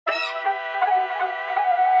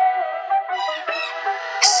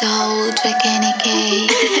SouljaKeNiKaY.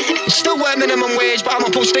 Still work minimum wage, but I'ma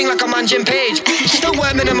pull string like a man Jim Page. Still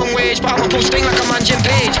work minimum wage, but I'ma pull string like a man Jim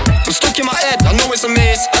Page. I'm stuck in my head, I know it's a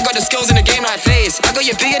maze. I got the skills in the game like Face. I got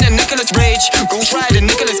you bigger than Nicolas Rage. Ghost Rider,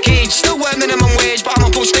 Nicolas Cage. Still work minimum wage, but I'ma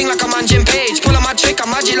pull string like a man Jim Page. Pull on my trick, I'm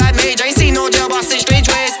magic like Mage. I ain't seen no jail, but I stay straight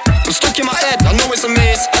ways. I'm stuck in my head, I know it's a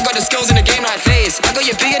maze. I got the skills in the game like Face. I got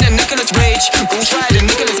you bigger than Nicolas Rage. Ghost Rider,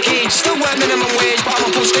 Nicolas Cage. Still work minimum wage, but I'ma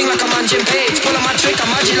pull string like a man Jim Page. Pull on my trick, I'm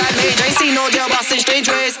magic like Mage. I ain't seen no jail, but I stay straight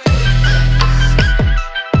ways.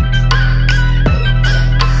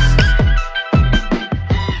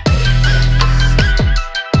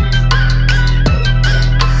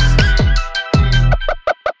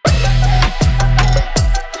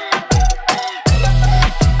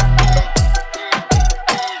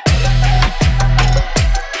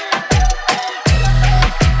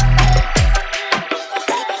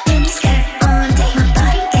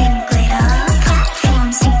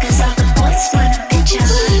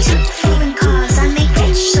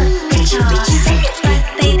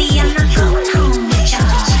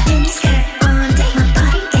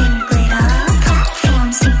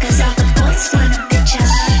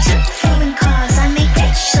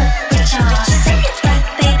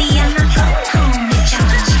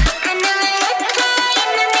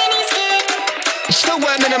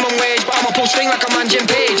 Minimum wage, but I'ma pull string like a man Jim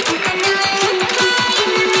Page.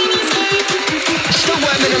 Still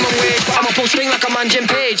work minimum wage, but I'ma pull string like a man Jim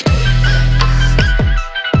Page.